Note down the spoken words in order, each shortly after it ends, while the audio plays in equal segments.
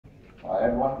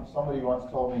Somebody once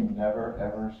told me never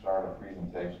ever start a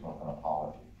presentation with an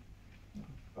apology.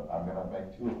 But I'm going to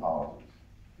make two apologies.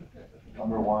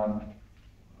 Number one,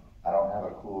 I don't have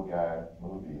a cool guy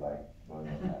movie like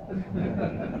William has.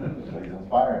 So he's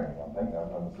inspiring me.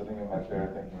 I'm sitting in my chair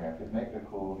thinking I could make a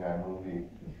cool guy movie,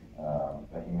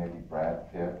 thinking maybe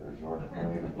Brad Pitt or George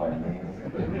Clooney to play me.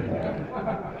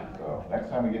 So next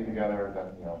time we get together,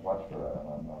 then watch for that.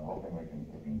 I'm hoping we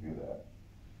can do that.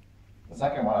 The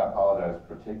second one, I apologize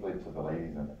particularly to the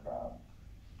ladies in the crowd.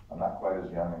 I'm not quite as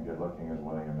young and good looking as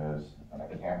William is, and I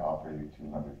can't offer you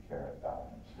 200 carat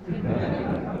diamonds.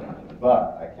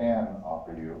 But I can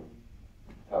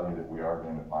tell you that we are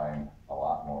going to find a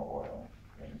lot more oil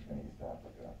in East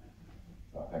Africa.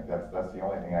 So I think that's the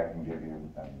only thing I can give you,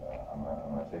 and I'm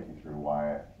going to take you through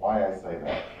why I say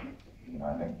that.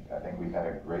 I think we've had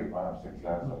a great run of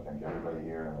success. I think everybody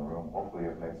here in the room hopefully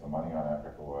has made some money on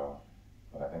Africa oil,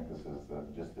 but I think this is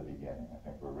just the beginning. I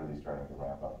think we're really starting to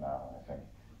ramp up now, and I think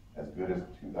as good as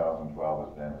 2012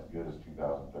 has been, as good as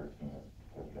 2013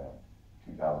 has been,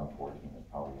 2014 is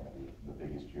probably going to be the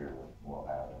biggest year we'll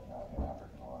have in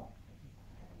African oil.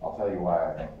 I'll tell you why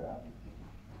I think that.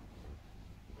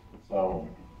 So,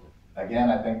 again,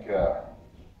 I think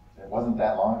it wasn't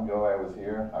that long ago I was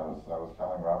here. I was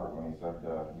telling Robert when he said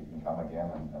you can come again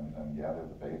and gather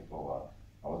the faithful.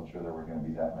 I wasn't sure there were going to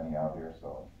be that many out here,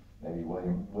 so maybe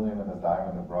William and his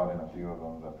diamond have brought in a few of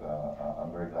them, but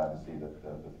I'm very glad to see that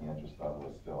the interest level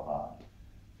is still high.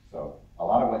 So a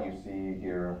lot of what you see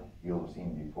here, you'll have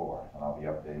seen before, and I'll be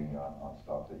updating you on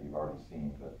stuff that you've already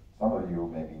seen, but some of you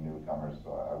may be newcomers,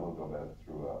 so I will go back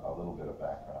through a little bit of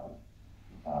background.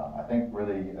 I think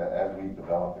really, as we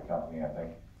develop the company, I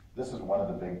think this is one of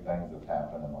the big things that's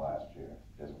happened in the last year,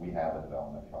 is we have a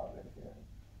development project here.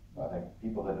 I think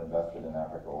people that invested in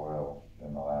Africa oil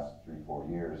in the last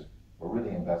 3-4 years were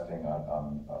really investing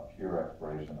on pure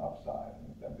exploration upside,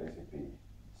 and basically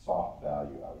soft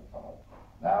value, I would call it.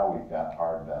 Now we've got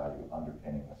hard value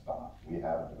underpinning the stock. We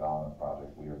have a development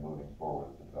project. We are moving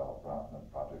forward with the development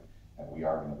project, and we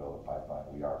are going to build a pipeline.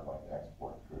 We are going to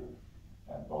export crude.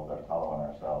 And both Apollo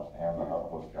and ourselves and the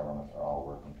host governments are all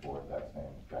working toward that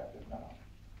same objective now.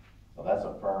 So that's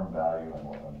a firm value, and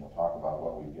we'll talk about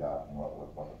what we've got and what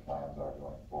the plans are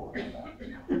going forward with that.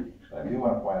 But I do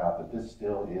want to point out that this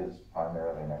still is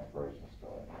primarily an exploration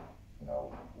story.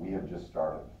 We have just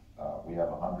started. We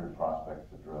have 100 prospects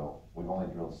to drill. We've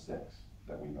only drilled 6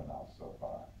 that we've announced so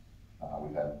far.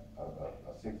 We've had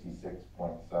a 66.7%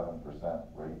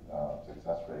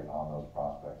 success rate on those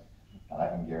prospects, and I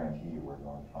can guarantee you we're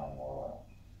going to find more oil,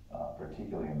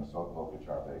 particularly in the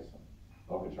Lokochar Basin.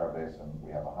 Lokochar Basin,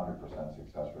 we have 100%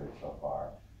 success rate so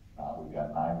far. We've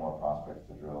got 9 more prospects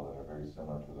to drill that are very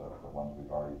similar to the ones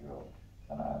we've already drilled,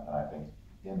 and I think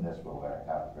in this we'll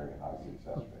have a very high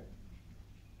success rate.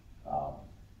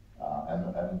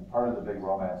 And part of the big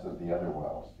romance is the other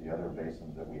wells, the other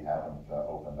basins that we haven't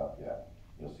opened up yet.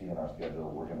 You'll see in our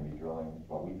schedule we're going to be drilling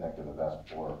what we think are the best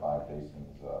 4 or 5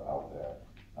 basins out there,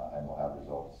 and we'll have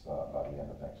results by the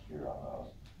end of next year on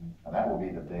those. And that will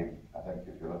be the big, I think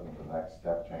if you're looking for the next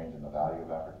step change in the value of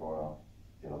Africa oil,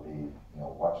 it'll be,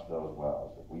 watch those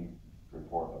wells. If we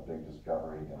report a big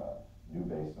discovery in a new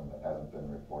basin that hasn't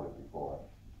been reported before,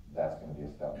 that's going to be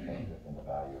a step change in the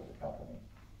value of the company.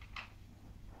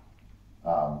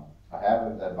 I have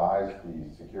advised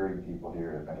the security people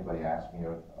here, if anybody asks me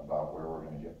about where we're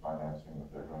going to get financing,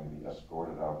 that they're going to be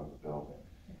escorted out of the building.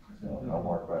 So no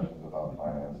more questions about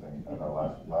financing. And the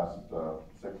last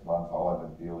 6 months, all I've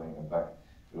been feeling, in fact,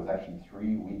 it was actually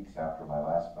 3 weeks after my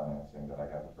last financing that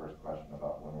I got the first question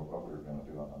about what we were going to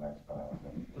do on the next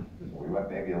financing. So we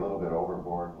went maybe a little bit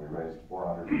overboard. We raised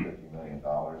 $450 million.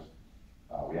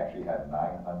 We actually had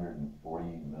 $940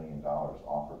 million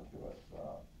offered to us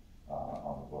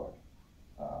on the book.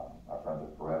 Our friends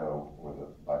at Pareto were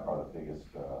by far the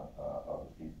biggest of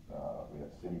the people. We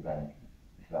had Citibank,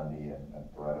 Dundee, and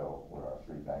Pareto were our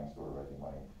 3 banks who were raising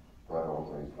money. Pareto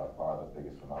raised by far the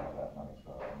biggest amount of that money,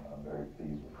 so I'm very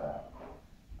pleased with that.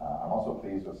 I'm also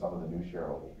pleased with some of the new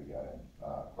shareholders we got in.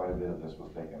 Quite a bit of this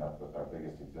was taken up with our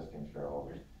biggest existing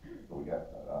shareholders. But we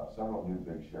got several new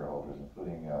big shareholders,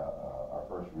 including our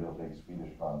first real big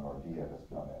Swedish fund, Nordea, has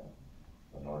come in.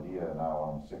 So Nordea now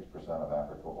owns 6% of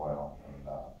Africa oil, and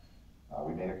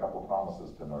we made a couple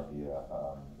promises to Nordea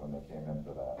when they came in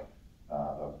for that.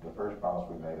 The first promise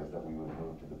we made is that we would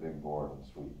move to the big board in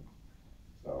Sweden.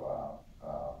 So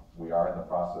we are in the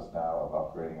process now of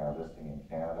upgrading our listing in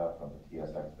Canada from the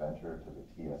TSX Venture to the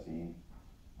TSE.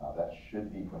 That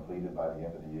should be completed by the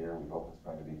end of the year. We hope it's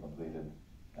going to be completed.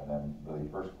 And then really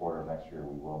first quarter of next year,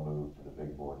 we will move to the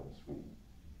big board in Sweden.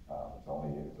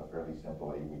 It's a fairly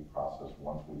simple 8-week process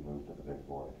once we move to the big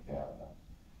four in Canada.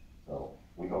 So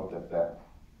we hope that that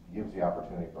gives the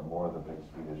opportunity for more of the big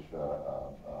Swedish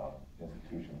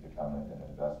institutions to come in and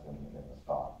invest in the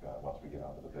stock once we get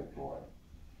onto the big four.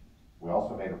 We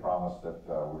also made a promise that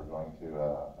we're going to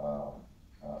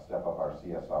step up our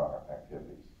CSR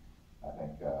activities. I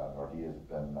think Nordea has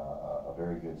been a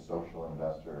very good social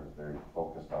investor, very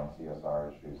focused on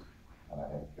CSR issues, and I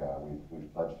think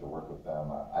we've pledged to work with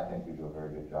them. I think we do a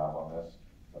very good job on this,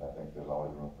 but I think there's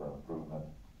always room for improvement,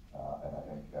 and I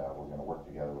think we're going to work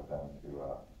together with them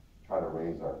to try to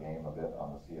raise our game a bit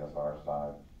on the CSR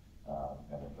side.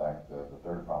 And in fact, the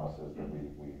third promise is that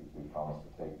we promise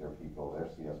to take their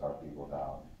CSR people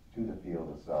down to the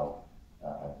field itself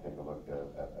and take a look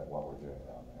at what we're doing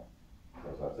down there.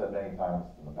 So as I've said many times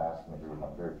in the past in the group,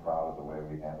 I'm very proud of the way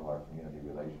we handle our community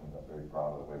relations. I'm very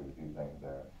proud of the way we do things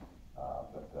there.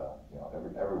 You know,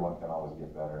 everyone can always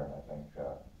get better, and I think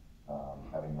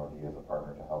having Nordea as a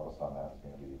partner to help us on that is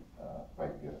going to be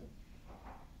quite good.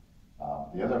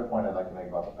 The other point I'd like to make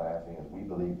about the financing is we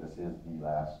believe this is the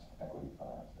last equity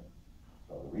financing.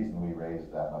 So the reason we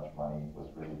raised that much money was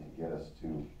really to get us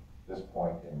to this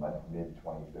point in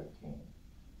mid-2015.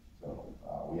 So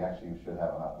we actually should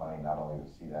have enough money not only to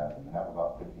see that, but have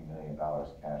about $50 million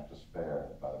cash to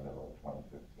spare by the middle of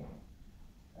 2015.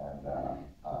 And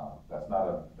that's not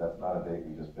a date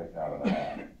we just picked out of the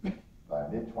hat. By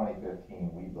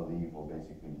mid-2015, we believe we'll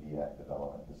basically be at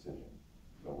development decision.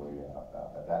 So we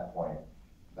at that point,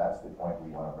 that's the point we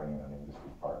want to bring in an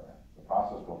industry partner. The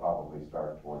process will probably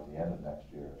start towards the end of next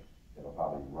year. It'll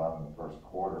probably run the first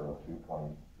quarter of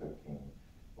 2015.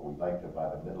 But we'd like to,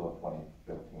 by the middle of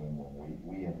 2015, when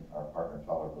we and our partner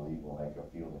Tuller believe we'll make a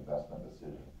field investment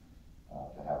decision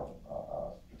to have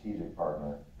a strategic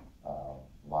partner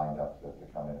lined up to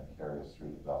come in and carry us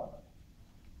through development.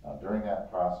 During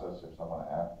that process, if someone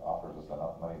offers us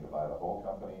enough money to buy the whole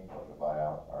company or to buy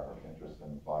out our interest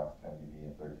in blocks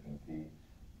 10BB and 13P,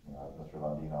 you know, as Mr.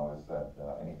 Lundino has said,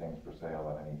 anything's for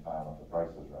sale at any time if the price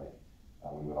is right.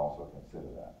 We would also consider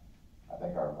that. I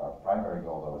think our primary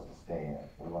goal, though, is to stay in.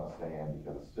 We want to stay in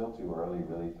because it's still too early,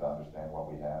 really, to understand what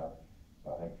we have.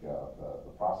 So I think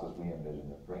the process we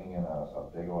envision is bringing in a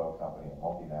big oil company, a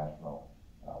multinational,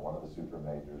 one of the super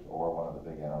majors, or one of the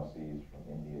big NOCs from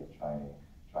India, China,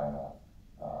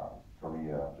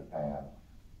 Korea, Japan,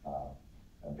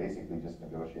 and basically just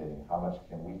negotiating how much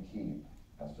can we keep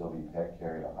and still be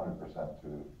carried 100%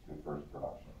 to first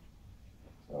production.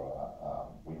 So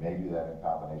we may do that in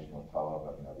combination with Tullow,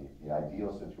 but you know, the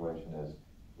ideal situation is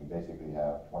we basically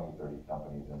have 20, 30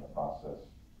 companies in the process,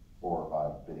 4 or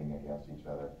 5 bidding against each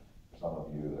other. For some of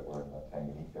you that were in the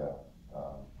Tanganyika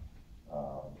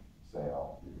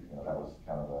sale, you know, that was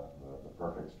kind of the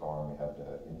perfect storm. We had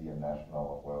the Indian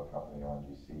National Oil Company,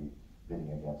 ONGC,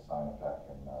 bidding against Sinopec,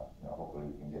 and you know,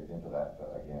 hopefully we can get into that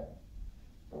again.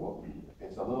 So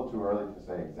it's a little too early to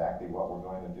say exactly what we're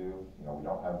going to do. You know, we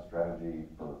don't have a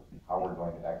strategy for how we're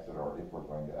going to exit or if we're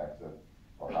going to exit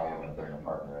or how we're going to bring a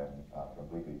partner in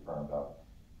completely firmed up,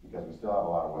 because we still have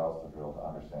a lot of wells to drill to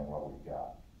understand what we've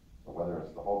got. So whether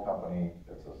it's the whole company,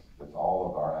 it's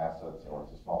all of our assets, or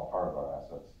it's a small part of our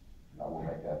assets, we'll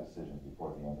make that decision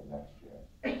before the end of next year.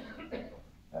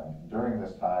 And during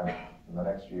this time, in the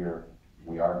next year,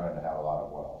 we are going to have a lot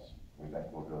of wells. We think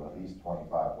we'll drill at least 25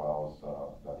 wells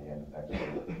by the end of next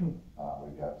year.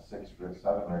 We've got 7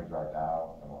 rigs right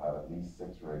now, and we'll have at least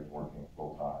 6 rigs working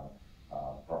full time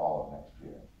for all of next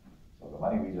year. So the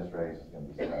money we just raised is going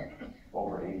to be spent,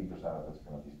 over 80% of it's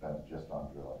going to be spent just on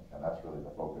drilling, and that's really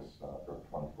the focus for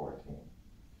 2014.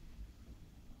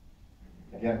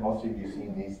 Again, most of you have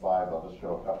seen these slides. I'll just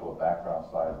show a couple of background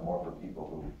slides, more for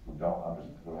people who don't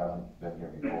understand, who haven't been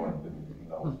here before and didn't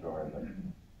know the story. But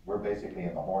we're basically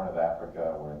in the Horn of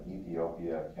Africa. We're in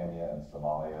Ethiopia, Kenya, and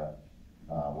Somalia.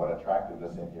 What attracted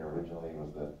us in here originally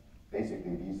was that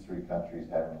basically these 3 countries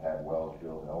hadn't had wells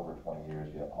drilled in over 20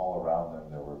 years, yet all around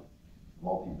them there were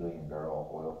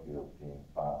multi-billion-barrel oil fields being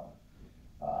found.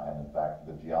 And in fact,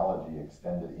 the geology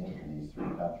extended into these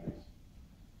 3 countries.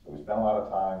 So we spent a lot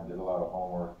of time, did a lot of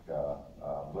homework,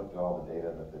 looked at all the data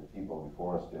that the people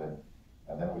before us did,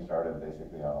 and then we started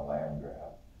basically on a land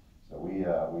grab. So we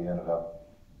ended up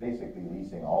basically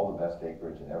leasing all the best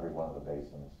acreage in every one of the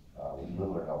basins with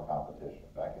little or no competition.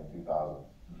 Back in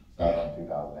 2007,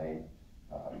 2008,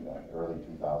 early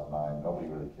 2009, nobody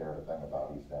really cared a thing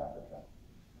about East Africa.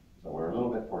 So we're a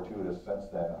little bit fortuitous since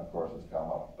then. Of course, it's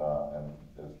come up and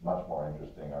it's much more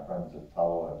interesting. Our friends at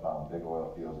Tullow have found big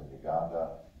oil fields in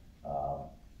Uganda.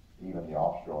 Even the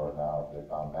offshore now, they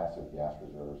found massive gas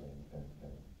reserves in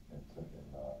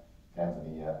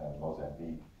Tanzania and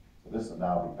Mozambique. So this has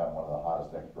now become one of the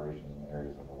hottest exploration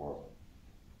areas in the world.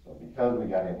 So because we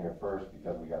got in here first,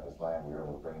 because we got this land, we were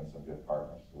able to bring in some good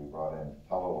partners. So we brought in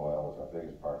Tullow Oil was our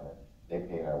biggest partner. They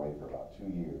paid our way for about 2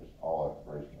 years, all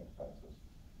exploration expenses.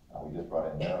 We just brought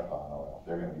in Marathon Oil.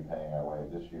 They're going to be paying our way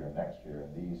this year and next year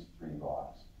in these 3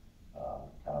 blocks,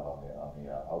 kind of on the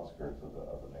outskirts of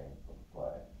the main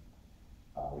play.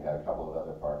 We had a couple of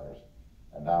other partners,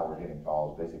 and now we're getting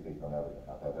calls basically from everyone.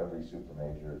 I've had every super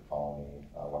major call me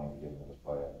wanting to get into this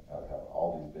play. I've had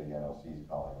all these big NOCs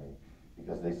calling me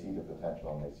because they see the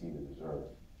potential and they see the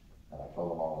reserve. And I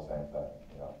told them all the same thing,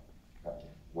 you know,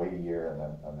 wait a year and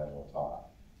then we'll talk.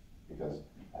 Because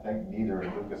I think neither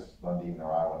Lucas Lundin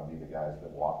nor I want to be the guys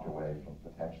that walked away from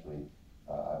potentially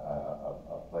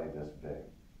a play this big.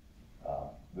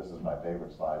 This is my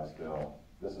favorite slide still.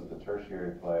 This is the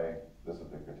tertiary play. This is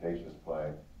the Cretaceous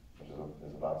play, which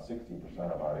is about 60%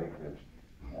 of our acreage.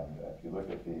 And if you look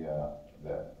at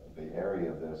the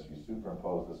area of this, you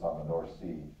superimpose this on the North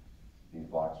Sea, these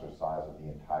blocks are the size of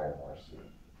the entire North Sea.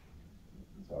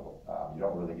 So you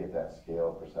don't really get that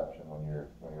scale perception when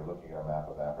you're looking at a map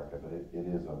of Africa, but it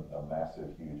is a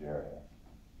massive, huge area.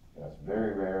 You know, it's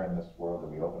very rare in this world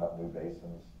that we open up new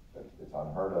basins. It's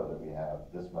unheard of that we have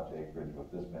this much acreage with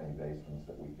this many basins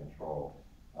that we control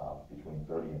between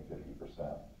 30 and 50%.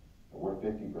 But we're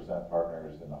 50%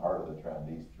 partners in the heart of the trend,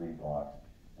 these 3 blocks,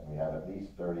 and we have at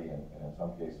least 30 and in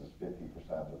some cases 50%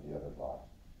 of the other blocks.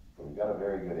 So we've got a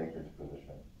very good acreage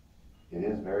position. It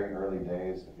is very early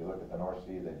days. If you look at the North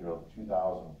Sea, they drilled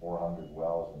 2,400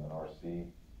 wells in the North Sea.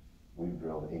 We've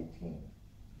drilled 18.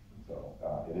 So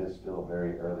it is still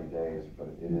very early days, but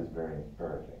it is very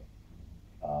encouraging.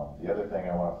 The other thing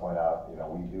I want to point out, you know,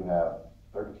 we do have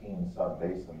 13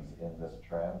 sub-basins in this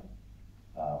trend.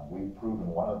 We've proven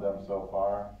one of them so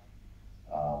far.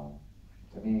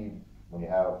 To me, when you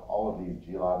have all of these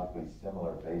geologically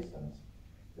similar basins,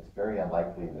 it's very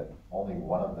unlikely that only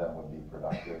one of them would be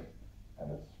productive,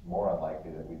 and it's more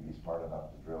unlikely that we'd be smart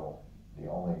enough to drill the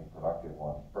only productive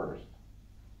one first.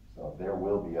 So there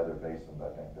will be other basins, I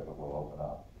think, that will open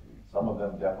up. Some of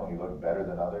them definitely look better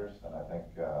than others, and I think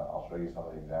I'll show you some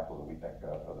of the examples that we think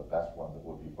are the best ones that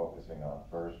we'll be focusing on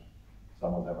first.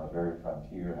 Some of them are very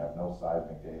frontier, have no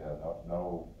seismic data,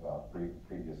 no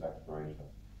previous exploration.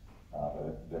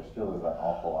 But there still is an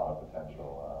awful lot of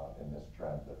potential in this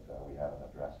trend that we haven't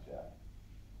addressed yet.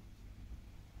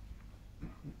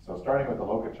 So starting with the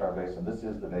Lokachar Basin, this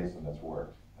is the basin that's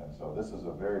worked. And so this is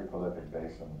a very prolific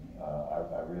basin.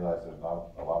 I realize there's not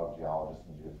a lot of geologists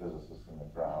and geophysicists in the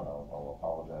crowd. I'll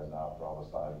apologize now for all the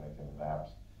seismic and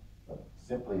maps. But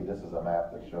simply, this is a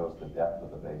map that shows the depth of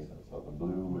the basin. So the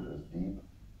blue is deep,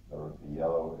 the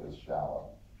yellow is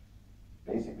shallow.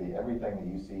 Basically, everything that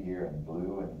you see here in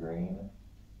blue and green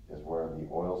is where the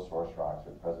oil source rocks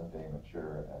are present-day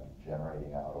mature and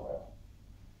generating out oil.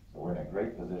 So we're in a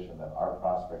great position that our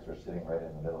prospects are sitting right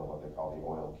in the middle of what they call the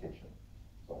oil kitchen.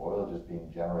 So oil just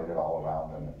being generated all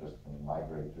around them and just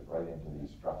migrate right into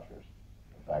these structures.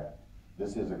 In fact,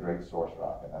 this is a great source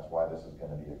rock, and that's why this is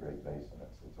going to be a great basin.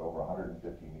 It's over 150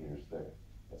 meters thick.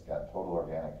 It's got total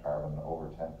organic carbon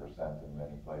over 10% in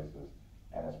many places,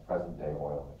 and it's present-day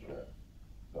oil mature.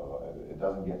 So it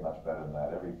doesn't get much better than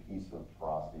that. Every piece of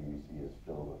porosity you see is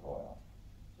filled with oil.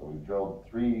 So we've drilled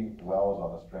 3 wells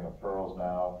on the string of pearls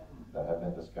now that have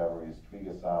been discoveries: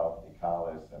 Twiga South,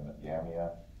 Icalis, and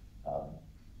Yamia.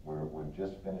 We're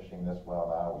just finishing this well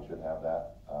now. We should have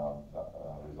that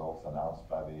results announced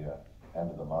by the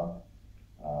end of the month.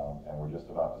 And we're just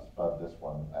about to spud this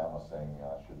one. Amasing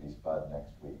should be spud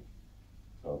next week.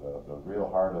 So the real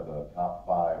heart of the top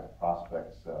 5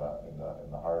 prospects in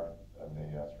the heart and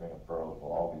the string of pearls will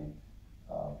all be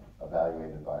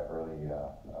evaluated by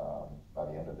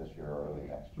the end of this year or early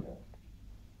next year.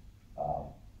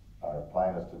 Our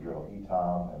plan is to drill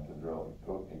Etam and to drill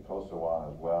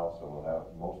Ikosawan as well, so we'll have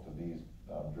most of these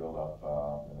drilled up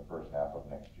in the first half of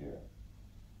next year.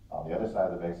 On the other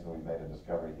side of the basin, we've made a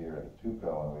discovery here at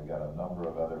Tuco, and we've got a number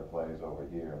of other plays over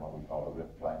here in what we call the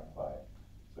Rift Flank play.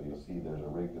 So you'll see there's a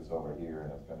rig that's over here,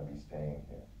 and it's going to be staying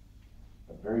here.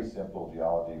 But very simple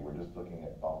geology. We're just looking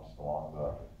at bumps along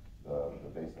the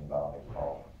basin boundary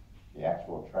fault. The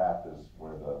actual trap is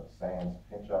where the sands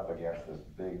pinch up against this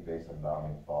big basin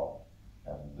boundary fault,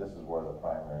 and this is where the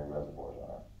primary reservoirs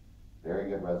are.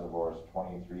 Very good reservoirs,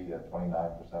 23 to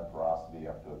 29% porosity,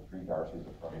 up to 3 Darcy's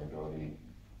of permeability.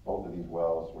 Both of these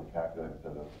wells were calculated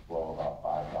to flow about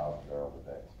 5,000 barrels a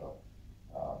day. So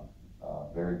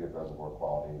very good reservoir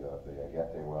quality. The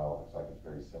Agete well looks like it's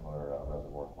very similar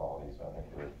reservoir quality. So I think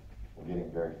we're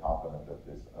getting very confident that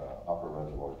this upper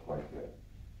reservoir is quite good.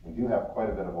 We do have quite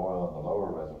a bit of oil in the lower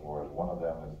reservoirs. One of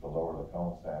them is the lower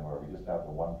Lacone sand, where we just have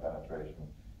the one penetration.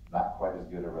 Not quite as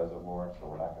good a reservoir, so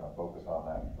we're not going to focus on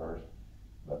that first,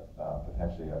 but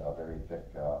potentially a very thick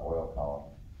oil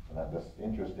column. And then this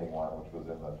interesting one, which was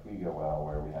in the Twiga well,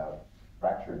 where we have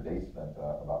fractured basement,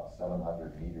 about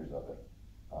 700 meters of it.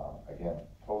 Again,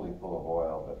 totally full of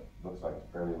oil, but looks like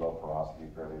fairly low porosity,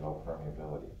 fairly low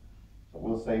permeability. So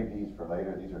we'll save these for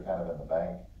later. These are kind of in the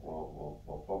bank.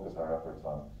 We'll focus our efforts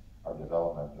on our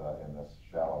development in this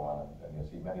shallow one. And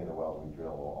you'll see many of the wells we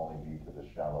drill will only be to the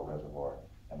shallow reservoir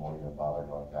and won't even bother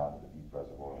going down to the deep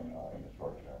reservoir in the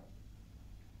short term.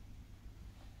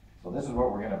 So this is what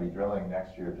we're going to be drilling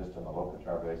next year, just in the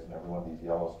Locatar Basin. Every one of these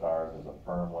yellow stars is a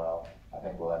firm well. I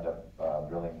think we'll end up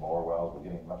drilling more wells. We're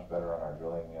getting much better on our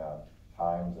drilling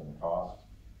times and costs.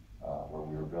 Where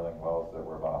we were drilling wells that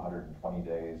were about 120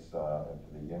 days into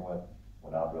the inlet.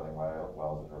 We're now drilling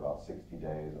wells that are about 60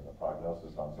 days, and the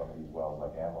prognosis on some of these wells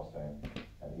like Amosane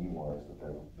and Ewar is that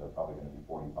they're probably going to be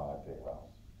 45-day wells.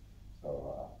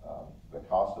 So the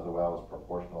cost of the well is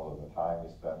proportional to the time you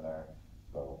spend there.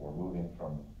 So we're moving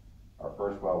from, our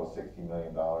first well was $60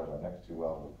 million, our next two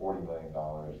wells were $40 million,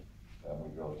 and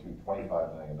we drilled two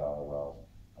 $25 million wells.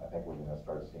 I think we're going to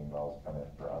start seeing wells come in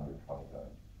for under 20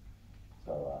 million.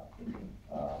 So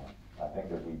I think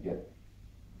as we get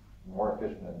more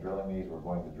efficient in drilling these, we're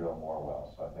going to drill more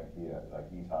wells. So I think like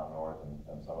Etam North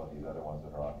and some of these other ones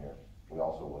that are on here, we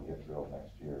also will get drilled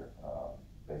next year,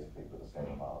 basically for the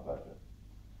same amount of budget.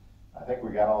 I think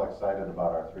we got all excited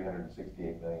about our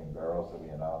 368 million barrels that we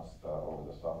announced over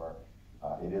the summer.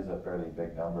 It is a fairly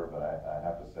big number, but I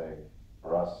have to say,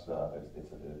 for us,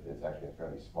 it's actually a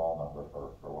fairly small number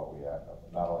for what we have,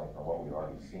 not only for what we've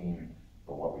already seen,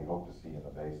 but what we hope to see in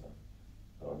the basin.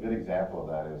 So a good example of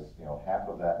that is, half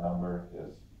of that number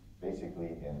is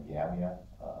basically in Gambia,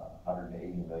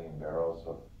 180 million barrels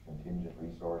of contingent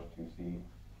resource 2C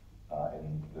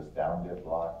in this down dip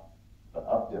block. But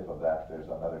up dip of that, there's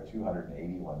another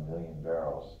 281 million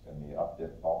barrels in the up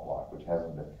dip fault block, which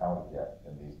hasn't been counted yet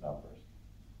in these numbers.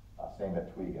 Same at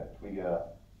Twiga. Twiga,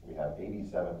 we have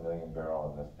 87 million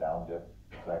barrel in this down dip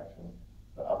section.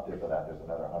 The up dip of that, there's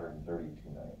another 132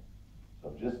 million. So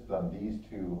just on these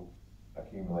two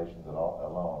accumulations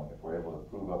alone, if we're able to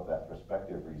prove up that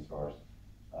prospective resource,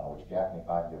 which Gaffney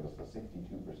Pine gives us a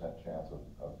 62% chance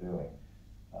of doing,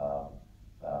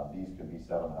 these could be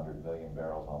 700 million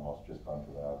barrels almost just unto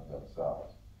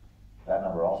themselves. That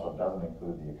number also doesn't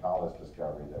include the Ecalis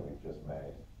discovery that we've just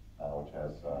made, which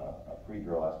has a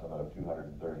pre-drill estimate of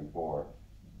 234.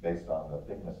 Based on the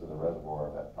thickness of the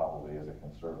reservoir, that probably is a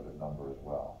conservative number as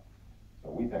well. So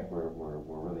we think we're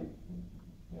really,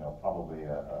 probably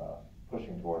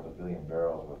pushing towards 1 billion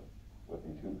barrels with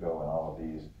the Tuco and all of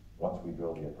these once we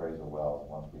drill the appraisal wells,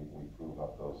 once we prove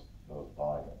up those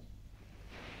volumes.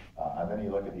 And then you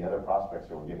look at the other prospects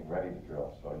that we're getting ready to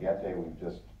drill. So Agete, we've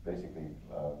just basically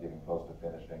getting close to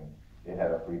finishing. It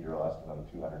had a pre-drill estimate of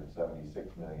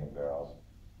 276 million barrels.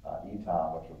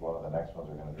 Etam, which is one of the next ones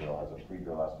we're going to drill, has a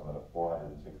pre-drill estimate of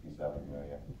 467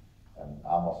 million. And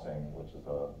Amosane, which is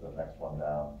the next one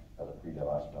down, has a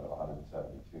pre-drill estimate of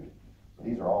 172. So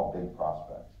these are all big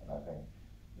prospects, and I think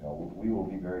we will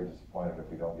be very disappointed if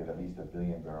we don't get at least 1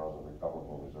 billion barrels of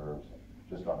recoverable reserves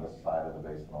just on this side of the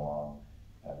basin alone,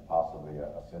 and possibly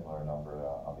a similar number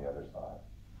on the other side.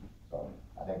 So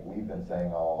I think we've been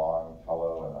saying all along,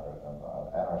 Tullow and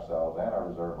ourselves and our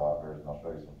reserve auditors, and I'll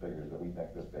show you some figures, that we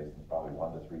think this basin is probably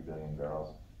 1 to 3 billion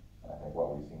barrels. And I think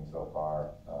what we've seen so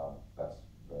far, that's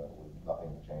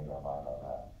nothing to change our mind on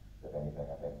that. If anything,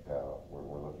 I think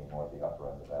we're looking more at the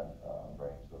upper end of that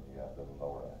range than the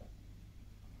lower end.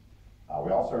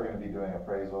 We also are going to be doing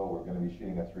appraisal. We're going to be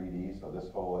shooting a 3D. So this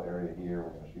whole area here,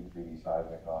 we're going to shoot 3D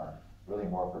seismic on, really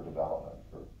more for development,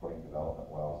 for putting development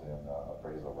wells in,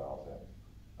 appraisal wells in.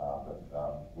 But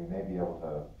we may be able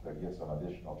to get some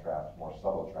additional traps, more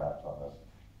subtle traps on this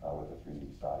with the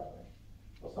 3D seismic.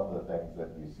 So some of the things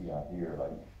that you see on here,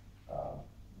 like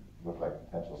look like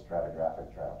potential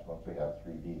stratigraphic traps. Once we have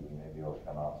 3D, we may be able to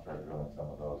come out and start drilling some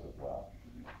of those as well.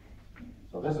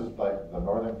 So this is like the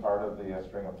northern part of the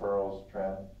String of Pearls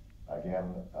trend.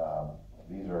 Again,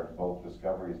 these are both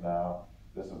discoveries now.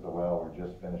 This is the well we're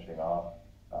just finishing off.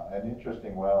 An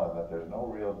interesting well in that there's no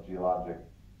real geologic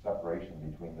separation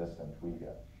between this and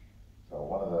Twiga. So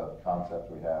one of the concepts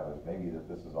we have is maybe that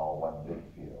this is all one big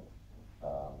field.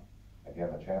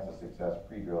 Again, the chance of success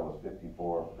pre-drill was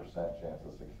 54% chance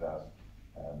of success,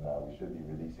 and we should be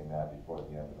releasing that before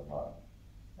the end of the month.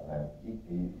 And then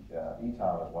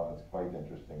Etam is one that's quite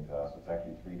interesting to us. It's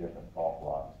actually 3 different fault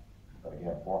blocks, but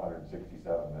again, 467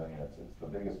 million. It's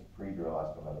the biggest pre-drill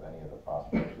estimate of any of the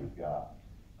prospects we've got.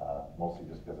 mostly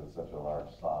just because it's such a large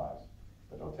size.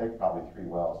 But it'll take probably 3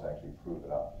 wells to actually prove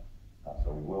it up.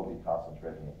 So we will be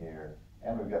concentrating here,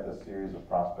 and we've got this series of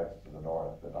prospects to the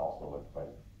north that also look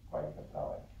quite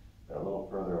compelling. They're a little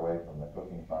further away from the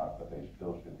cooking pot, but they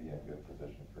still should be in good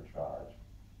position for charge.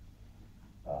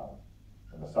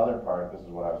 In the southern part, this is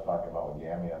what I was talking about with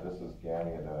Gamia. This is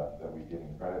Gamia that we're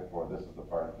getting credit for. This is the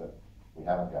part that we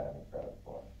haven't got any credit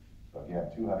for. So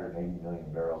again, 280 million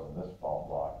barrels in this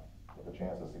fault block with a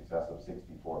chance of success of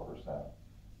 64%.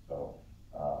 So,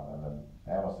 and then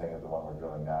Amosing is the one we're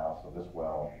drilling now. So this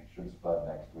well should spud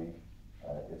next week.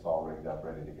 It's all rigged up,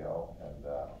 ready to go. And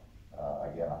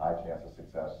again, a high chance of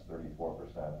success, 34%,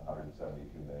 172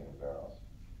 million barrels.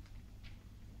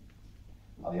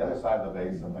 On the other side of the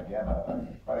basin, again,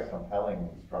 quite a compelling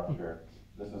structure.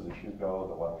 This is a Chuco,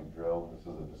 the one we drilled. This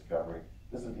is a discovery.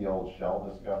 This is the old Shell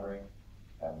discovery.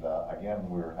 And again,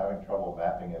 we were having trouble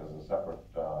mapping it as a separate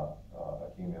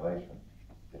accumulation.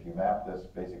 If you map this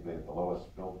basically at the lowest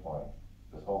spill point,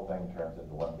 this whole thing turns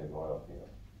into one big oil field.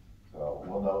 So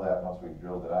we'll know that once we've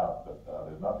drilled it out, but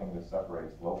there's nothing that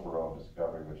separates Lopero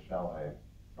discovery, which Shell made,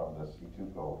 from this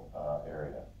Ituco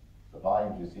area. The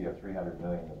volumes you see of 300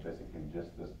 million is basically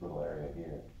just this little area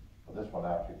here. But this one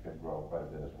actually could grow quite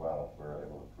a bit as well if we're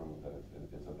able to prove that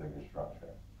it's a bigger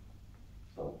structure.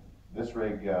 So this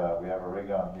rig, we have a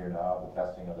rig on here now. The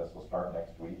testing of this will start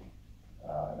next week.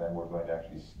 And then we're going to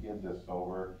actually skid this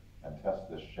over and test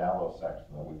this shallow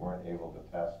section that we weren't able to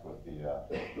test with the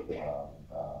existing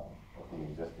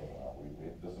well.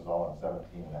 This is all in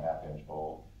 17.5-inch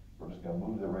hole. We're just going to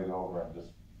move the rig over and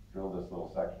just drill this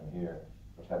little section here,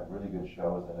 which had really good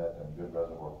shows in it and good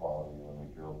reservoir quality when we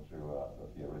drilled through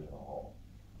the original hole.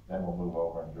 Then we'll move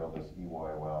over and drill this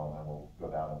Ewoy well, and then we'll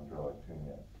go down and drill a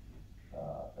Cunyac.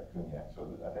 So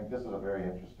I think this is a very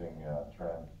interesting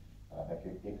trend. I think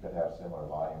it could have similar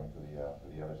volume to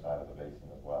the other side of the basin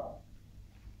as well.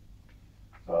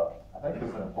 So I think this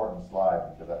is an important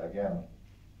slide because, again,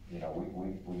 you know,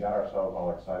 we got ourselves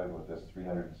all excited with this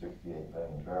 368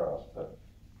 million barrels, but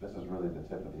this is really the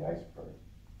tip of the iceberg.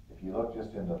 If you look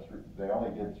just in they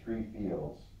only did 3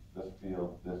 fields, this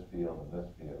field, and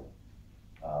this field,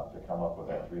 to come up with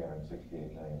that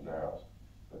 368 million barrels.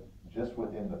 But just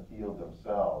within the field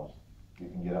themselves, you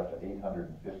can get up to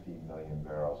 850 million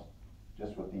barrels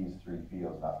just with these 3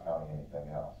 fields, not counting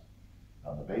anything else.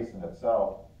 On the basin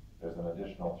itself, there's an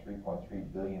additional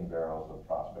 3.3 billion barrels of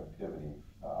prospectivity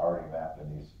already mapped in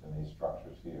these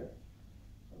structures here.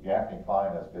 Gaffney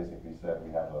Klein has basically said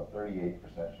we have a 38%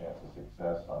 chance of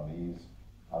success on these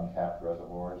untapped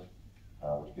reservoirs,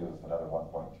 which gives us another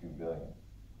 1.2 billion.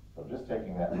 So just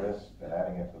taking that risk and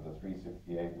adding it to the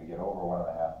 368, we get over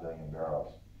 1.5 billion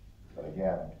barrels. But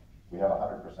again, we have a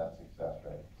 100% success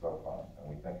rate so far, and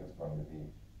we think it's going to be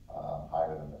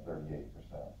higher than the 38%.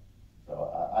 So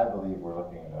I believe we're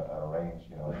looking at a range,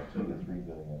 you know, 2 to 3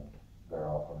 billion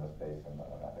barrel from this basin,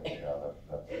 and I think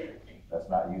that's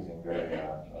not using very,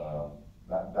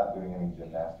 not doing any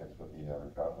gymnastics with the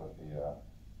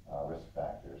risk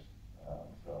factors.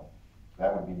 So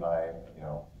that would be my, you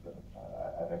know,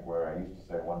 I think where I used to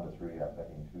say 1 to 3, I'm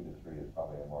thinking 2 to 3 is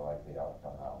probably a more likely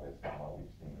outcome now based on what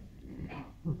we've seen.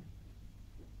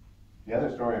 The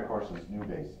other story, of course, is new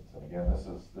basins, and again, this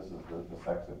is the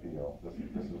sex appeal.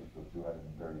 This is the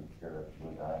 230-carat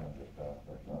blue diamond that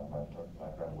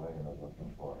my friend William is looking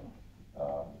for.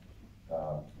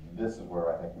 This is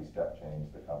where I think we step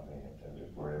change the company, and if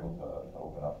we're able to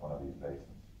open up one of these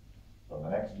basins. So in the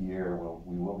next year,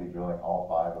 we will be drilling all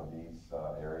 5 of these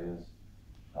areas.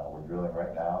 We're drilling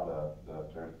right now the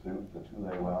Tule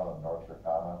well in North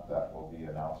Turkana. That will be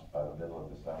announced by the middle of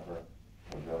December.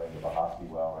 We're drilling the Bahasi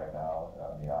well right now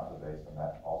in the Asa Basin.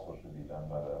 That also should be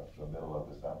done by the middle of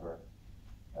December.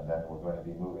 And then we're going to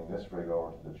be moving this rig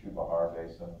over to the Chubahar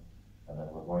Basin. And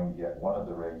then we're going to get one of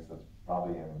the rigs that's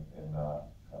probably in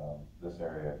this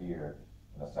area here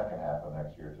in the second half of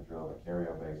next year to drill the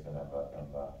Cario Basin and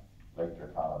the Lake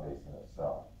Turkana Basin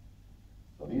itself.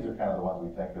 So these are kind of the ones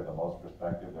we think are the most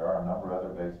prospective. There are a number of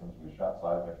other basins. We shot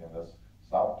seismic in this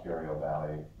South Cario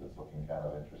Valley that's looking kind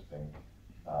of interesting.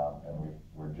 And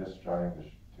we're just starting to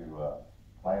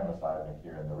plan the seismic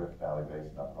here in the Rift Valley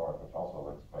Basin up north, which also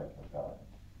looks quite compelling.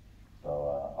 So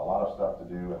a lot of stuff to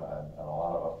do and a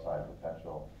lot of upside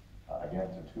potential. Again,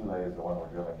 Tule is the one we're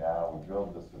drilling now. We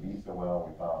drilled the Savisa well.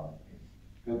 We found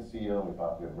good seal. We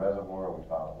found good reservoir. We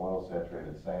found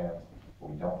oil-saturated sands,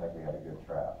 but we don't think we had a good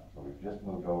trap. So we've just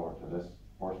moved over to this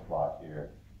horse block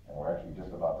here, and we're actually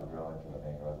just about to drill into the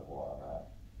main reservoir on that.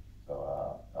 So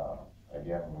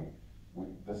again,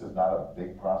 this is not a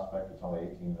big prospect. It's only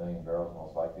 18 million barrels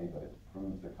most likely, but it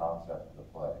proves the concept of the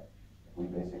play. If we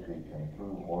basically can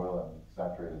prove oil and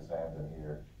saturated sands in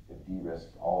here. It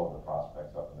de-risks all of the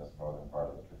prospects up in this northern part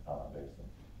of the Turkana Basin,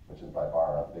 which is by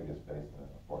far our biggest basin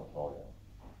in the portfolio.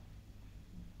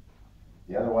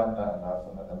 The other one,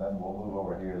 and then we'll move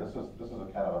over here. This is a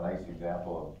kind of a nice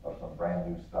example of some brand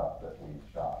new stuff that we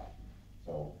shot.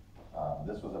 So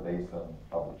this was a basin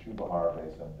called the Chubahar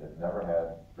Basin. It never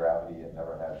had gravity. It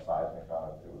never had seismic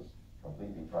on it. It was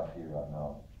completely frontier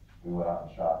unknown. We went out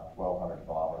and shot 1,200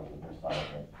 kilometers of new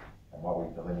seismic, and what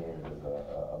we delineated is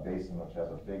a basin which has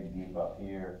a big deep up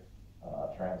here,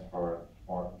 a transfer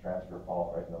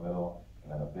fault right in the middle, and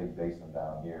then a big basin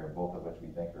down here, both of which we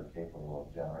think are capable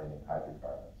of generating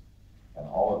hydrocarbons. And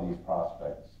all of these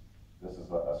prospects, this is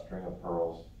a string of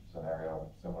pearls scenario,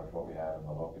 similar to what we have in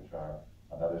the Lokajar,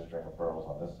 another string of pearls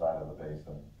on this side of the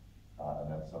basin, and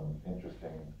then some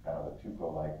interesting kind of a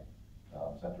Tuco-like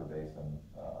center basin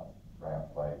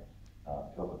ramp-like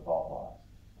tilted fault blocks.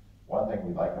 One thing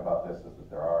we like about this is that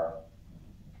there are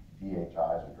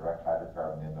DHIs, or direct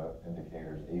hydrocarbon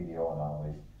indicators, AVO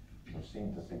anomalies, which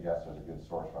seem to suggest there's a good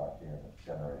source rock here that's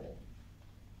generating.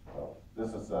 So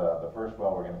this is the first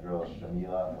well we're going to drill is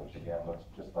Shamila, which again looks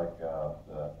just like our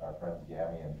friends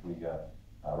Gami and Twiga,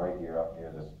 right here up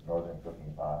near this northern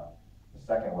cooking pot. The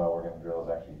second well we're going to drill is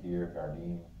actually here,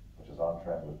 Gardine, which is on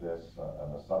trend with this,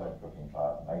 and the southern cooking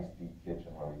pot, nice deep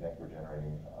kitchen where we think we're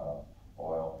generating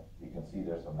oil. You can see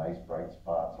there's some nice bright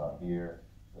spots on here.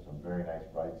 There's some very nice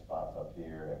bright spots up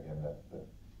here, again, that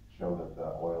show that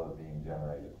the oil is being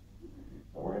generated.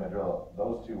 So we're going to drill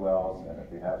those two wells, and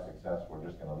if we have success, we're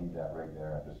just going to leave that rig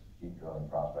there and just keep drilling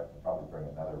prospects and probably bring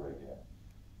another rig in.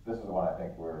 This is the one I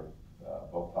think we're,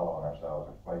 both fellow and ourselves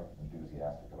are quite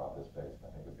enthusiastic about this basin.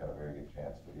 I think it's got a very good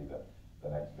chance to be the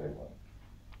next big one.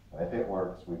 And if it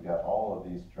works, we've got all of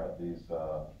these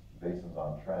basins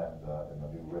on trend in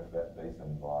the new Rift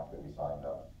Basin block that we signed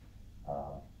up,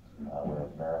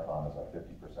 where Marathon is our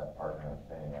 50% partner in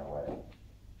paying our way.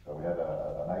 So we had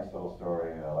a nice little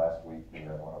story last week. We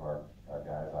had one of our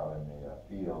guys out in the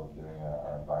field doing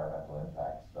our environmental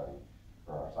impact study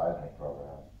for our seismic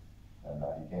program. And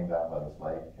he came down by this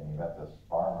lake and he met this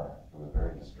farmer who was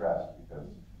very distressed because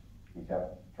he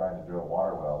kept trying to drill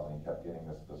water wells and he kept getting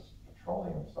this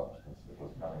petroleum substance that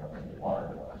was coming up in the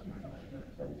water wells.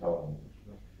 So we told him,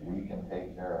 we can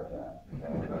take care of that. You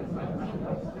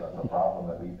know, that's a problem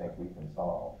that we think we can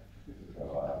solve. So,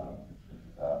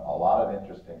 a lot of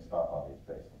interesting stuff on these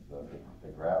basins.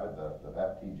 The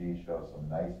FTG shows some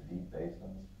nice deep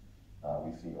basins.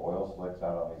 We see oil slicks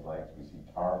out on these lakes. We see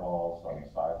tar balls on the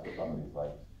sides of some of these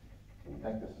lakes. We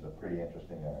think this is a pretty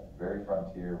interesting area. Very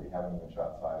frontier. We haven't even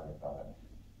shot seismic on it,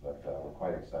 but we're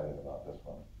quite excited about this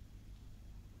one.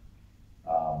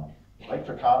 Lake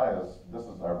Turkana this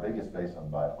is our biggest basin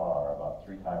by far, about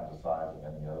 3 times the size of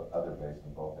any other basin,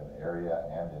 both in area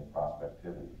and in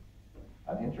prospectivity.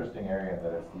 An interesting area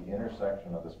that it's the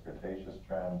intersection of this Cretaceous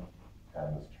trend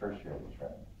and this tertiary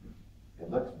trend. It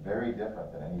looks very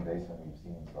different than any basin we've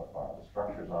seen so far. The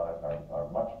structures on it are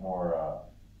much more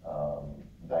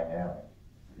dynamic.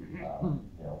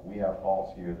 You know, we have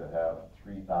faults here that have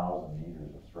 3,000 meters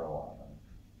of throw on them.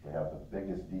 We have the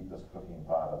biggest, deepest cooking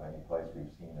pot of any place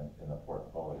we've seen in the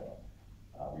portfolio.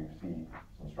 We see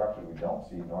some structures we don't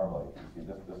see normally. You see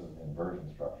this is an inversion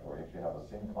structure where you actually have a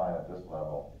syncline at this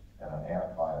level and an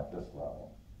anticline at this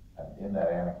level. And in that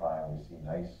anticline, we see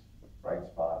nice bright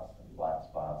spots and flat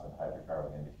spots and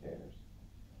hydrocarbon indicators.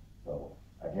 So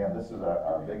again, this is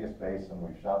our biggest basin.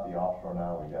 We've shot the offshore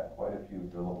now. We've got quite a few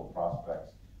drillable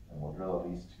prospects, and we'll drill at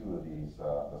least 2 of these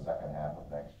the second half of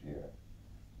next year.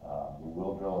 We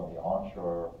will drill in the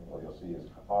onshore. What you'll see is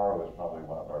Caparo is probably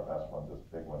one of our best ones, this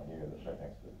big one here that's right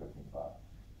next to the cooking pot.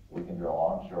 We can drill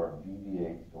onshore,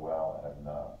 deviate the well, and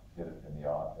hit it in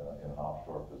an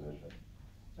offshore position.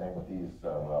 Same with these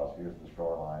wells. Here's the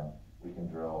shoreline. We can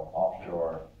drill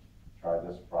offshore, try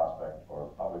this prospect,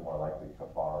 or probably more likely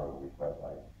Caparo, we quite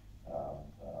like,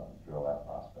 drill that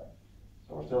prospect.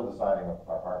 So we're still deciding with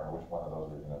our partner which one of those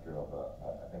we're going to drill, but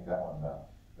I think that one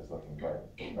is looking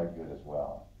quite good as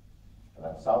well. And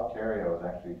then South Cario is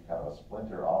actually kind of a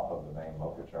splinter off of the main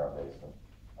Lokajar Basin,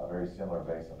 a very similar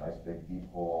basin, nice big deep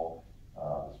hole,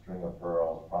 the string of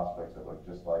pearls, prospects that look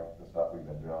just like the stuff we've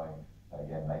been drilling, and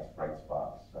again, nice bright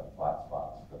spots and flat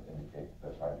spots that indicate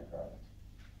there's hydrocarbons.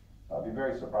 I'd be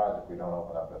very surprised if we don't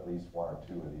open up at least 1 or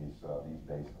 2 of these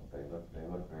basins. They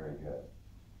look very good.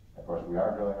 Of course, we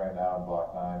are drilling right now in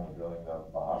Block 9. We're drilling the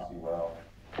Bahasi well.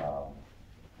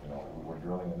 You know, we're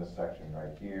drilling in this section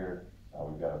right here.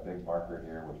 We've got a big marker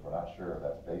here, which we're not sure if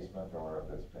that's basement or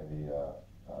if it's maybe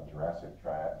Triassic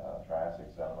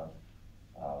sediment.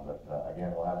 But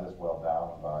again, we'll have this well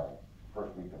down by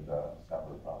first week of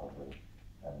December probably,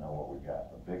 and know what we've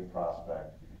got. The big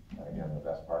prospect, and again, the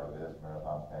best part of it is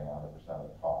Marathon's paying 100% of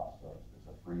the cost, so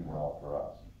it's a free well for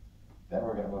us. Then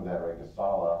we're gonna move that right to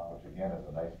Sala, which again is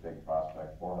a nice big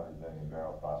prospect, 400 million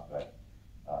barrel prospect.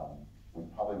 We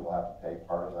probably will have to pay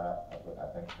part of that. I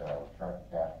think current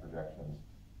cash projections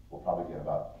will probably get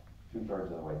about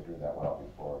 2/3 of the way through that well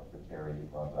before the carry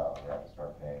runs out. We have to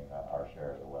start paying our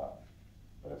share of the well.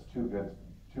 But it's two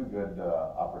good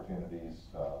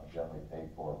opportunities, generally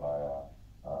paid for by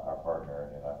our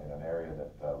partner in an area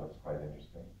that looks quite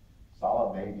interesting.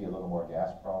 Sala may be a little more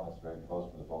gas prone. It's very close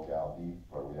to the Bogal Deep,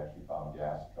 where we actually found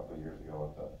gas a couple of years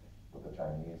ago with the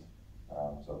Chinese.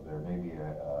 So there may be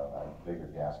a bigger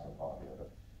gas component here.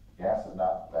 But gas is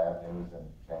not bad news in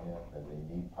Kenya. They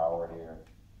need power here.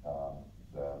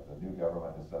 The new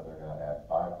government has said they're going to add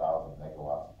 5,000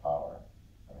 megawatts of power,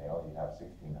 and they only have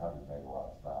 1,600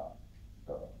 megawatts now.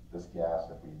 So this gas,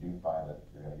 if we do find it,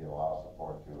 you're going to get a lot of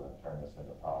support to turn this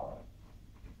into power.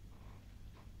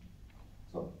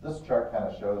 So this chart kind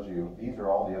of shows you, these are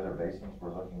all the other basins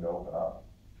we're looking to open up.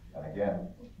 And again,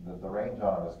 the range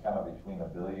on them is kind of between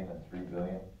 $1 billion and $3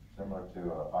 billion, similar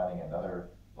to finding another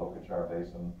Lokochar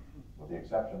basin, with the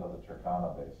exception of the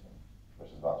Turkana basin,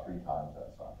 which is about 3 times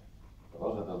that size. So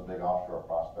those are those big offshore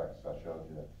prospects I showed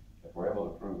you. If we're able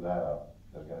to prove that up,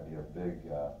 there's going to be a big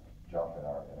jump in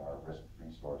our risk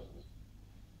resources.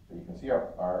 But you can see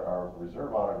our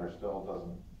reserve auditor still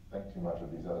doesn't think too much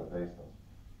of these other basins.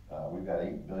 We've got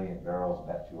 8 billion barrels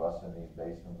net to us in these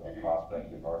basins of prospects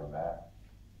we've already mapped.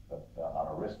 But on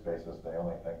a risk basis, they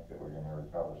only think that we're going to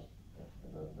recover,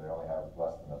 they only have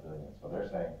less than $1 billion. So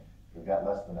they're saying we've got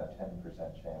less than a 10%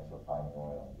 chance of finding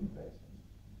oil in these basins,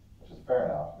 which is fair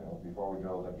enough. You know, before we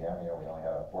drilled at Gamia, we only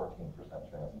had a 14%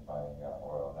 chance of finding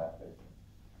oil in that basin.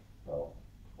 So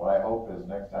what I hope is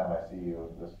next time I see you,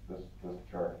 this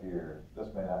chart here, this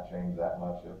may not change that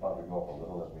much. It'll probably go up a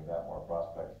little as we map more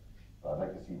prospects. But I'd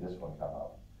like to see this one come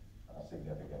up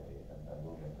significantly and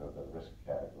move into the risk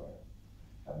category.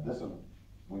 And this is,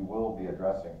 we will be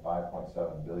addressing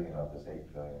 5.7 billion of this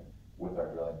 8 billion with our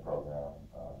drilling program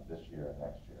this year and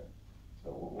next year.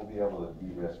 So we'll be able to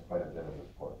de-risk quite a bit of this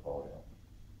portfolio.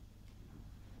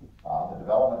 On the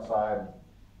development side,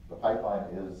 the pipeline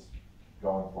is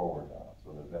going forward now.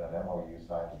 So there's been an MOU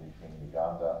signed between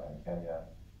Uganda and Kenya,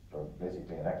 so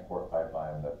basically an export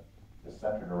pipeline that is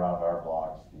centered around our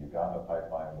blocks. The Uganda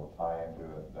pipeline will tie into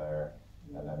it there,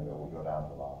 and then we'll go down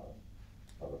to London.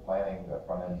 So the planning, the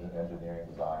front-end engineering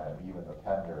design, and even the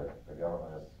tender, the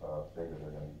government has stated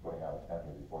they're going to be putting out a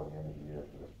tender before the end of the year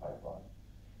for this pipeline.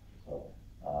 So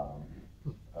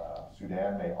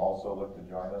Sudan may also look to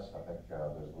join us. I think there's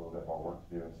a little bit more work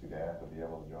to do in Sudan to be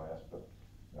able to join us, but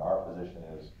our position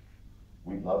is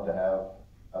we'd love to have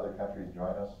other countries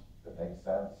join us. It makes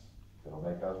sense. It'll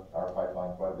make our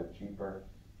pipeline quite a bit cheaper.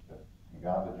 If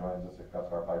Uganda joins us, it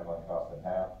cuts our pipeline cost in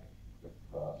half. If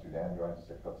Sudan joins us,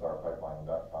 it cuts our pipeline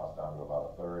cost down to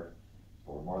about 1/3.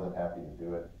 So we're more than happy to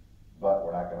do it, but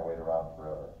we're not going to wait around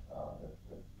forever.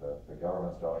 If the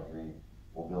governments don't agree,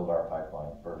 we'll build our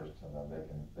pipeline first, and then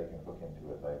they can hook into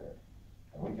it later.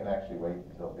 And we can actually wait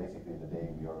until basically the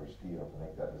day we order steel to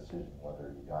make that decision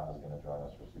whether Uganda's going to join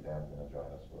us or Sudan's going to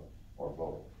join us, or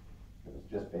both. Because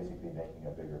it's just basically making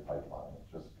a bigger pipeline.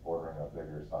 It's just ordering a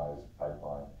bigger size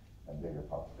pipeline and bigger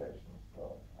pump stations.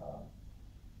 So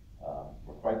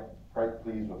we're quite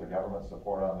pleased with the government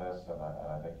support on this, and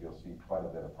I think you'll see quite a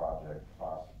bit of quite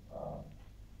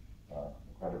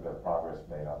a bit of progress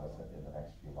made on this in the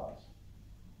next few months.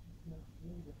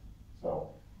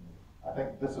 So I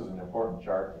think this is an important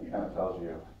chart. It kind of tells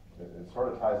you, it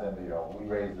sort of ties into, we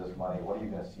raise this money, what are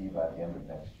you going to see by the end of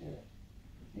next year?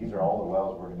 These are all the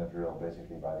wells we're going to drill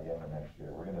basically by the end of next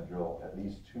year. We're going to drill at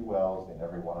least 2 wells in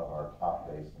every one of our top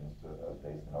basins as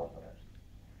basin openers.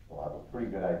 We'll have a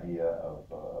pretty good idea of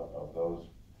those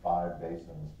 5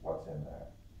 basins, what's in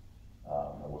there.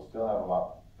 And we'll still have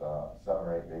about 7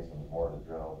 or 8 basins more to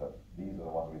drill, but these are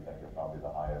the ones we think are probably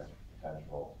the highest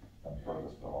potential and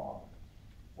furthest along.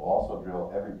 We'll also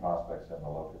drill every prospect in the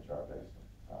Lokochar basin.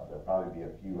 There'll probably be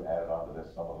a few added onto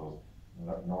this, some of those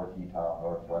northwest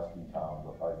Etowns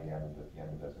will probably be at the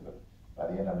end of this, but by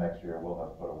the end of next year, we'll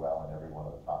have put a well in every one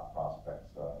of the top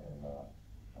prospects in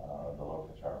the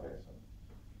Lokochar basin.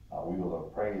 We will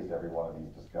appraise every one of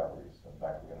these discoveries. In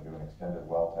fact, we're going to do an extended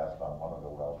well test on one of the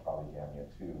wells, probably Gamia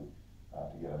 2,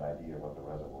 to get an idea of what the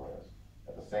reservoir is.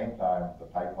 At the same time, the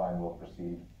pipeline will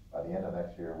proceed. By the end of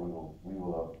next year, we will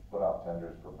have put out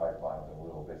tenders for pipelines, and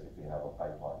we will basically have a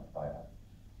pipeline plan.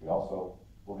 We also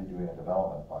will be doing a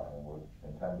development plan, and we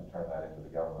intend to turn that into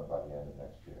the government by the end of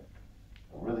next year.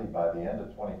 So really, by the end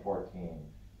of 2014,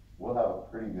 we'll have a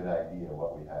pretty good idea of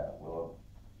what we have. We'll have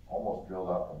almost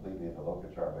drilled out completely the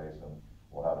Lokichar Basin.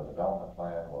 We'll have a development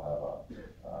plan. We'll have a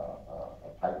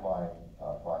pipeline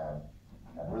plan.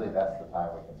 And really, that's the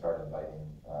time we can start inviting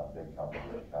big companies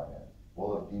to come in.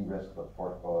 We'll have de-risked the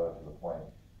portfolio to the point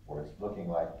where it's looking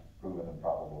like proven and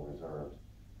probable reserves,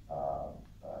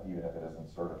 even if it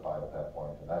isn't certified at that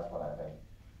point. And that's when I think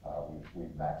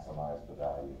we've maximized the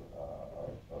value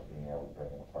of being able to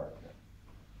bring in a partner.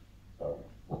 So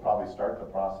we'll probably start the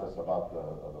process about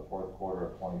the fourth quarter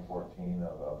of 2014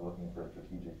 of looking for a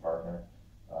strategic partner,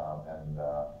 and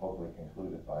hopefully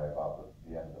conclude it by about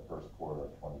the end of the first quarter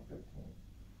of 2015.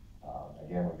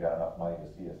 Again, we've got enough money to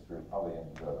see us through probably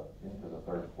into the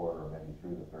third quarter, or maybe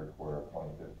through the third quarter of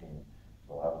 2015.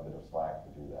 So we'll have a bit of slack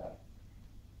to do that.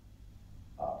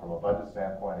 From a budget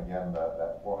standpoint, again,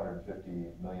 that $450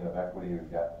 million of equity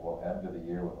we'll end of the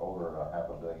year with over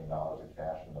 $500 million of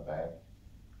cash in the bank.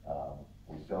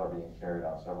 We still are being carried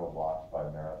on several blocks by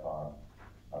Marathon.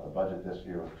 The budget this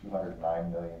year was $209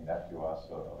 million net to us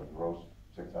of a gross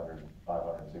 $567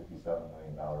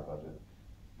 million budget.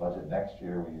 Budget next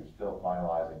year we're still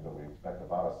finalizing, but we expect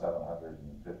about a $750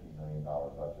 million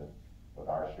budget, with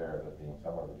our share of it being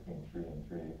somewhere between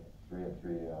 330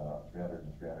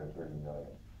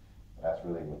 million. And that's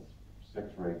really with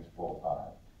 6 rigs full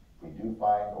time. If we do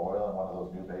find oil in one of those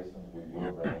new basins, we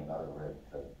will bring another rig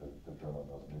to drill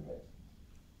in those new basins.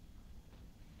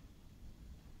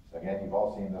 So again, you've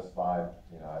all seen this slide.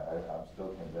 You know, I'm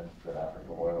still convinced that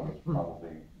Africa oil is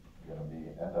probably going to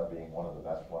end up being one of the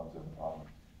best ones in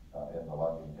the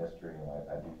London history, and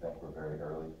I do think we're very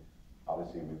early.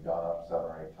 Obviously, we've gone up 7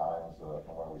 or 8 times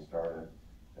from where we started.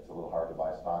 It's a little hard to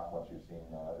buy stock once you've seen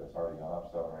it's already gone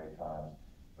up 7 or 8 times,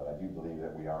 but I do believe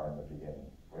that we are in the beginning.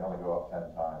 We only go up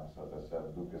 10 times, so as I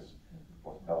said, Lucas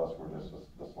will tell us we're just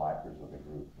the slackers of the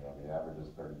group. You know, the average is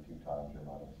 32 times your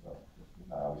money, so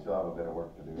we still have a bit of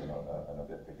work to do and a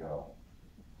bit to go.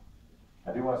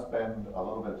 I do want to spend a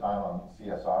little bit of time on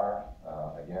CSR.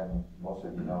 Again, most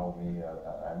of you know me.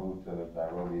 I moved to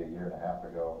Nairobi a year and a half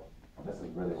ago. This is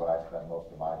really what I spend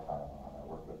most of my time on. I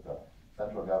work with the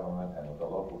central government and with the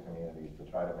local communities to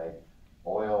try to make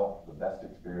oil the best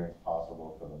experience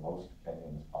possible for the most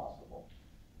Kenyans possible.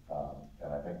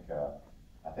 And I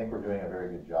think we're doing a very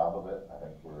good job of it. I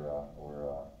think the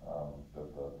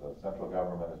central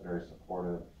government is very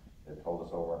supportive. They've told us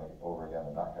over and over again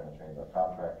they're not going to change our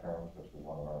contract terms, which is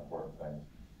one of our important things.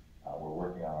 We're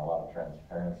working on a lot of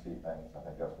transparency things. I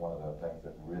think that's one of the things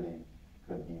that really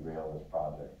could derail this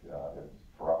project if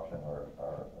corruption or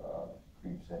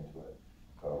creeps into it.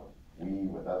 So we,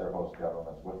 with other host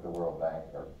governments, with the World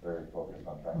Bank, are very focused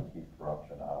on trying to keep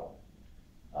corruption out.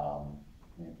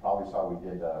 You probably saw we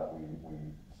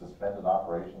suspended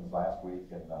operations last week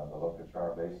in the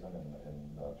Lokichar Basin in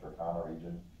the Turkana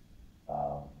region.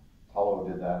 Tullow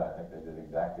did that. I think they did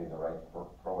exactly the right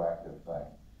proactive thing.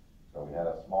 So we had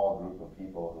a small group of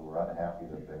people who were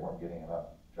unhappy that they weren't getting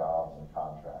enough jobs and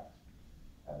contracts.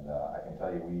 And I can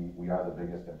tell you, we are the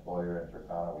biggest employer in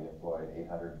Turkana. We employ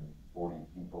 840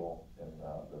 people in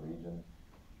the region,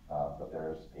 but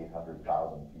there's 800,000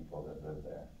 people that live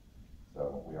there.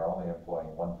 So we are only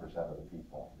employing 1% of the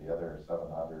people. The other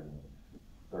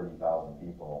 730,000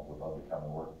 people would love to come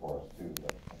and work for us too,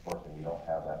 but unfortunately we don't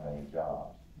have that many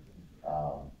jobs.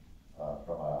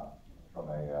 From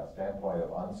a standpoint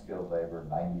of unskilled labor,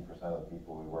 90% of the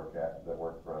people that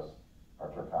work for us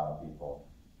are Turkana people.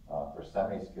 For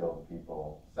semi-skilled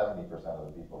people, 70%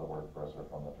 of the people that work for us are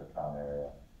from the Turkana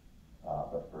area.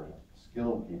 But for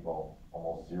skilled people,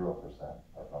 almost 0%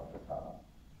 are from Turkana.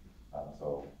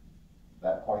 So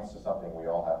that points to something we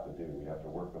all have to do. We have to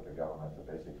work with the government to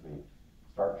basically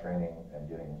start training and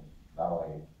getting not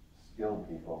only skilled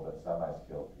people, but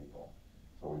semi-skilled people.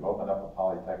 So we've opened up a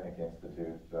Polytechnic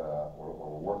Institute.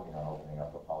 We're working on opening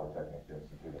up a Polytechnic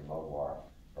Institute in Lodwar,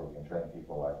 where we can train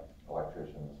people like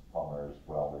electricians, plumbers,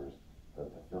 welders, to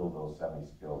fill those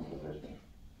semi-skilled positions.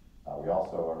 We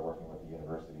also are working with the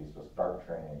universities to start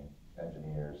training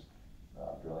engineers,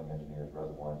 drilling engineers,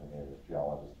 reservoir engineers,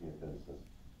 geologists, geophysicists.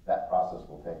 That process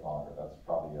will take longer. That's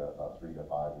probably a 3 to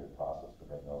 5 year process to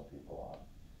bring those people on.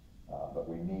 But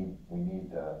we need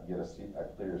to get a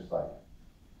clear sight.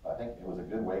 I think it was a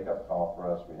good wake-up call for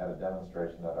us. We had a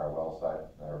demonstration at our well site.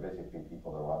 There were basically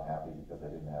people that were unhappy because they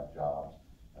didn't have jobs.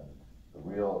 And the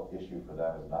real issue for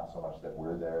them is not so much that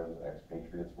we're there as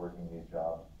expatriates working these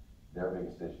jobs. Their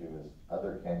biggest issue is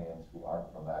other Kenyans who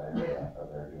aren't from that area are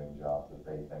there doing jobs that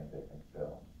they think they can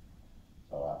fill.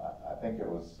 So I think it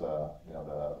was,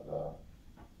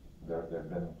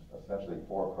 there've been essentially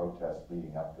 4 protests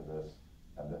leading up to this,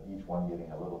 and each one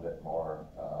getting a little bit more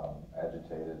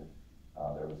agitated.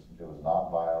 It was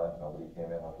non-violent, nobody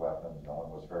came in with weapons, no one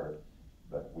was hurt,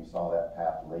 but we saw that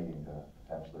path leading to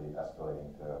potentially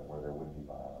escalating to where there would be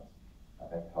violence. I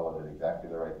think Tullow did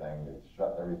exactly the right thing. They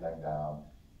shut everything down.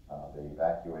 They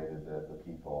evacuated the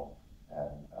people,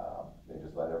 and they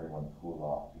just let everyone cool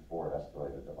off before it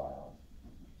escalated to violence.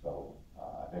 So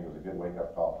I think it was a good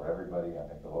wake-up call for everybody. I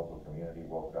think the local community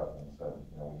woke up and said,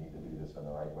 we need to do this in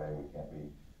the right way. We can't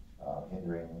be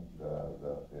hindering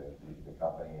the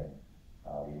company, and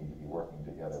we need to be working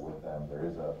together with them. There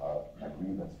is a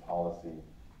grievance policy,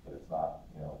 but it's not,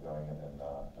 going in and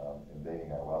invading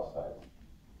our well sites.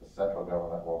 The central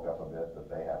government woke up a bit, but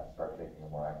they have to start taking a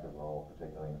more active role,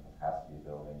 particularly in capacity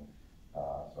building.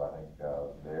 So I think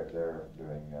they're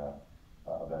doing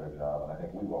a better job, and I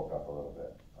think we woke up a little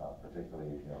bit,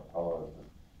 particularly, Tullow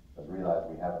has realized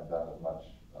we haven't done as much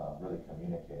really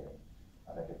communicating.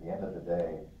 I think at the end of the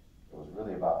day, it was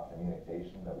really about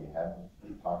communication, that we hadn't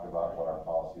talked about what our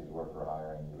policies were for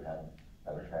hiring. We hadn't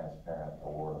had a transparent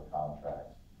award of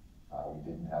contracts. We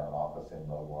didn't have an office in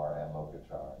Loguar and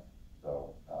Lokichar.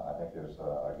 So I think there's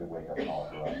a good wake-up call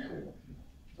for us too.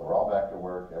 So we're all back to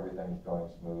work. Everything's going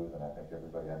smooth, and I think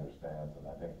everybody understands.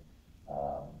 And I think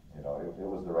it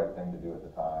was the right thing to do at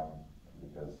the time,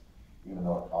 because even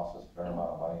though it cost us a fair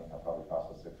amount of money, it probably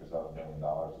cost us $6 or $7 million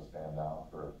to stand down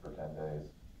for 10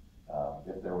 days.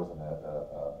 If there was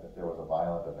a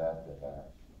violent event in there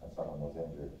and someone was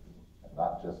injured, and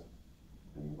not just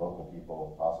the local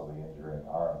people possibly injuring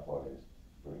our employees,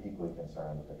 we were equally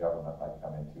concerned that the government might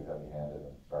come in too heavy-handed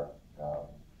and start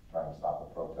trying to stop the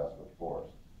protest with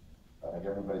force. I think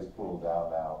everybody's cooled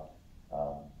down now.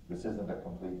 This isn't a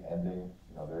complete ending.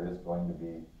 There is going to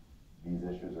be, these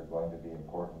issues are going to be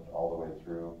important all the way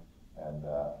through, and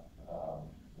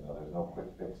there's no quick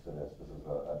fix to this. This is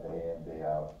a day in, day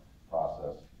out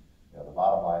process. The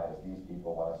bottom line is these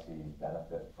people want to see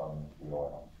benefit from the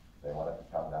oil. They want it to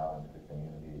come down into the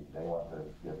community. They want to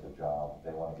get the job.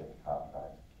 They want to get the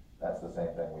contract. That's the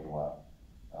same thing we want.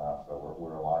 So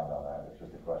we're aligned on that. It's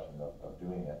just a question of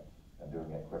doing it and doing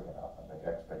it quick enough. I think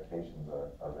expectations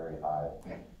are very high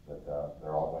that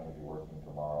they're all going to be working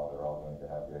tomorrow. They're all going to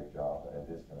have great jobs, and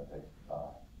it is going to take some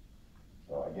time.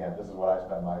 So again, this is what I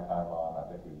spend my time on. I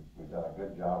think we've done a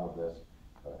good job of this,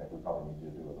 but I think we probably need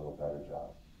to do a little better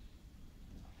job.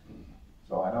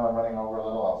 So I know I'm running over a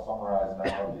little. I'll summarize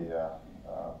now.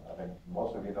 I think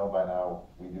most of you know by now,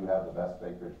 we do have the best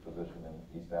acreage position in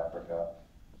East Africa.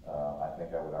 I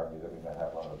think I would argue that we might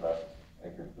have one of the best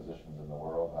acreage positions in the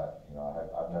world.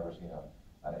 I've never seen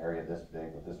an area this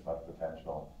big with this much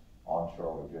potential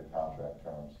onshore with good contract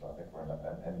terms. So I think we're in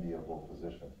an enviable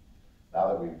position. Now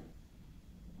that we've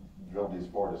drilled these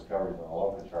 4 discoveries in the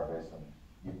Lokichar Basin,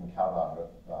 you can count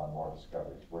on more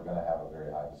discoveries. We're going to have a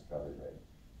very high discovery rate.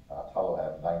 Tullow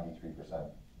had 93%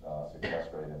 success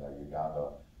rate in the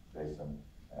Uganda Basin,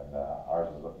 and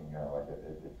ours is looking like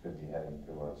it could be heading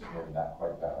towards maybe not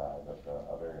quite that high, but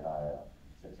a very high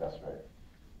success rate.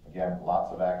 Again,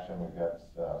 lots of action. We've got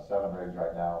 7 rigs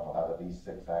right now. We'll have at least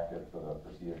 6 active for the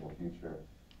foreseeable future.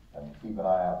 And keep an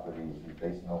eye out for these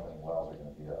basin opening wells are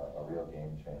going to be a real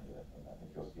game changer. And I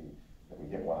think you'll see, if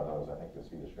we get one of those, I think you'll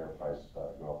see the share price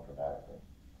go up dramatically.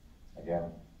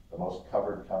 Again, the most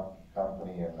covered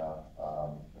company in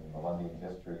London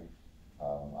history.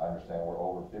 I understand we're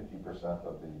over 50%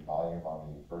 of the volume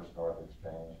on the First North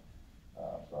exchange.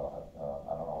 So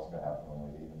I don't know what's going to happen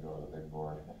when we even go to the big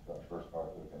board. If First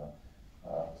North is going to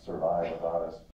survive without us.